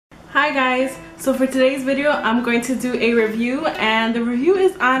Hi guys, so for today's video I'm going to do a review, and the review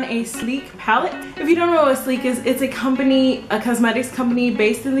is on a Sleek palette. If you don't know what Sleek is, it's a company, a cosmetics company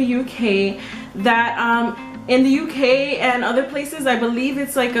based in the UK that in the UK and other places I believe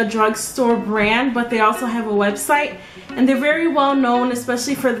it's like a drugstore brand, but they also have a website, and they're very well known,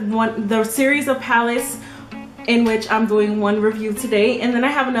 especially for the series of palettes in which I'm doing one review today, and then I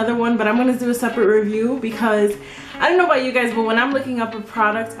have another one, but I'm going to do a separate review because I don't know about you guys, but when I'm looking up a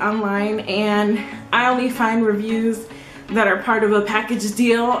product online and I only find reviews that are part of a package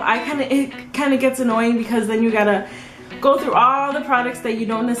deal, it kind of gets annoying, because then you gotta go through all the products that you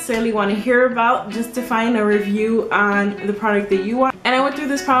don't necessarily want to hear about just to find a review on the product that you want. And I went through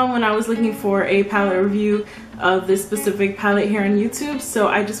this problem when I was looking for a palette review of this specific palette here on YouTube, so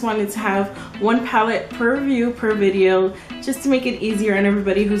I just wanted to have one palette per review per video just to make it easier on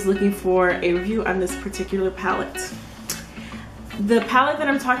everybody who's looking for a review on this particular palette. The palette that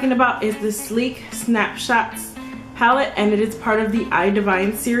I'm talking about is the Sleek Snapshots palette, and it is part of the I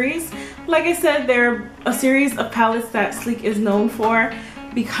Divine series. Like I said, they're a series of palettes that Sleek is known for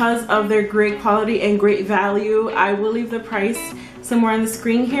because of their great quality and great value. I will leave the price somewhere on the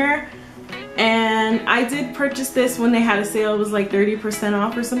screen here. And I did purchase this when they had a sale. It was like 30%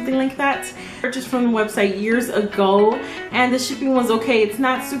 off or something like that. I purchased from the website years ago, and the shipping was okay. It's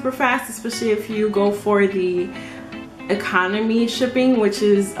not super fast, especially if you go for the economy shipping, which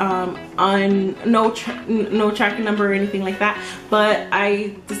is on no tracking number or anything like that. But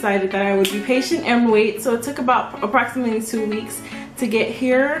I decided that I would be patient and wait, so it took about approximately 2 weeks to get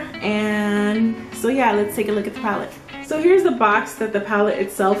here. And so yeah, let's take a look at the palette. So here's the box that the palette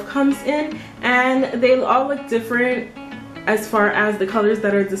itself comes in, and they all look different as far as the colors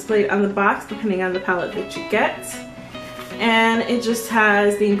that are displayed on the box depending on the palette that you get. And it just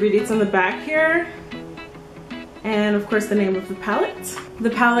has the ingredients on the back here, and of course the name of the palette.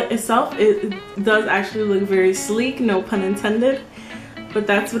 The palette itself, it does actually look very sleek, no pun intended, but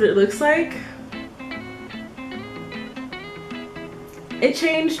that's what it looks like. It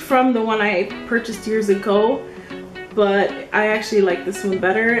changed from the one I purchased years ago, but I actually like this one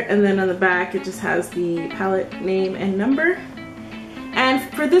better. And then on the back it just has the palette name and number. And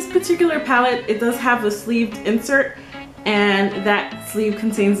for this particular palette, it does have a sleeved insert, and that sleeve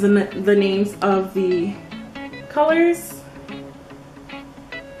contains the names of the colors.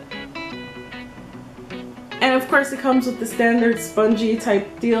 And of course it comes with the standard spongy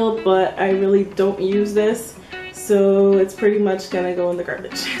type deal, but I really don't use this, so it's pretty much gonna go in the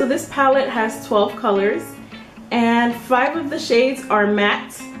garbage. So this palette has 12 colors, and 5 of the shades are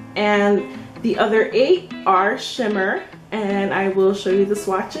matte and the other 8 are shimmer, and I will show you the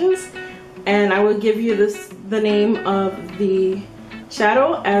swatches, and I will give you the name of the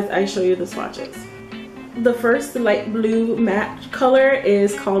shadow as I show you the swatches. The first light blue matte color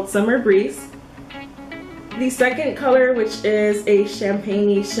is called Summer Breeze. The second color, which is a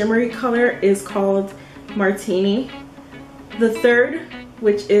champagne-y shimmery color, is called Martini. The third,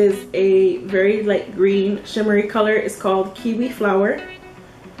 which is a very light green shimmery color, is called Kiwi Flower.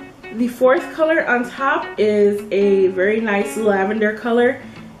 The fourth color on top is a very nice lavender color,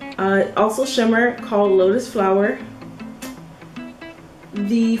 also shimmer, called Lotus Flower.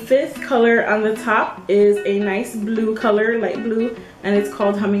 The fifth color on the top is a nice blue color, light blue, and it's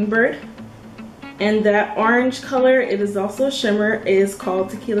called Hummingbird. And that orange color, it is also shimmer, is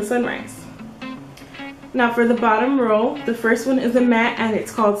called Tequila Sunrise. Now for the bottom row, the first one is a matte, and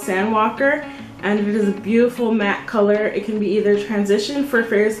it's called Sandwalker, and it is a beautiful matte color. It can be either transition for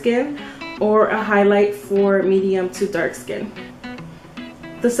fair skin or a highlight for medium to dark skin.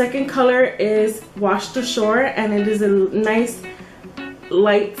 The second color is Washed Ashore, and it is a nice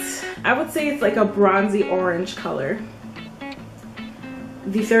light, I would say it's like a bronzy orange color.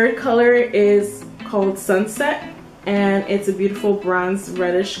 The third color is called Sunset, and it's a beautiful bronze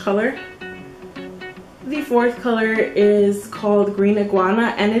reddish color. The fourth color is called Green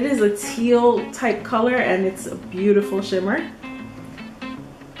Iguana, and it is a teal type color, and it's a beautiful shimmer.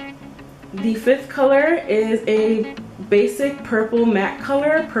 The fifth color is a basic purple matte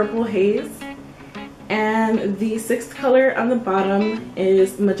color, Purple Haze. And the sixth color on the bottom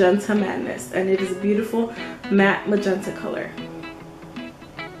is Magenta Madness, and it is a beautiful matte magenta color.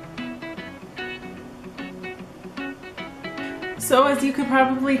 So as you could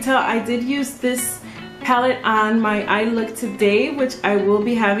probably tell, I did use this palette on my eye look today, which I will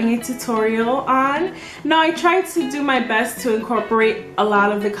be having a tutorial on. Now I tried to do my best to incorporate a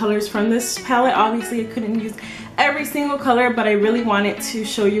lot of the colors from this palette. Obviously I couldn't use every single color, but I really wanted to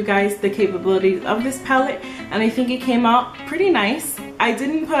show you guys the capabilities of this palette, and I think it came out pretty nice. I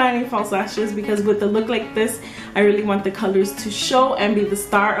didn't put on any false lashes because with a look like this, I really want the colors to show and be the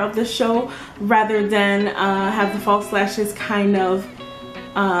star of the show rather than have the false lashes kind of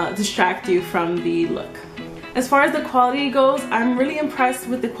distract you from the look. As far as the quality goes, I'm really impressed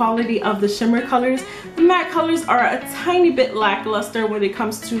with the quality of the shimmer colors. The matte colors are a tiny bit lackluster when it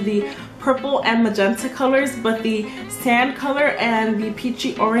comes to the purple and magenta colors, but the sand color and the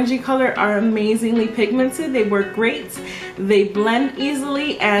peachy orangey color are amazingly pigmented. They work great, they blend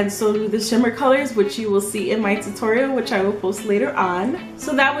easily, and so do the shimmer colors, which you will see in my tutorial, which I will post later on.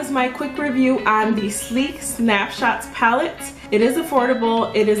 So that was my quick review on the Sleek Snapshots palette. It is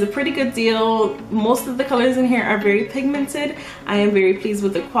affordable, it is a pretty good deal. Most of the colors in here are very pigmented. I am very pleased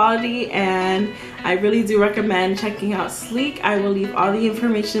with the quality and I really do recommend checking out Sleek. I will leave all the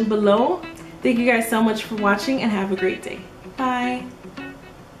information below. Thank you guys so much for watching and have a great day. Bye.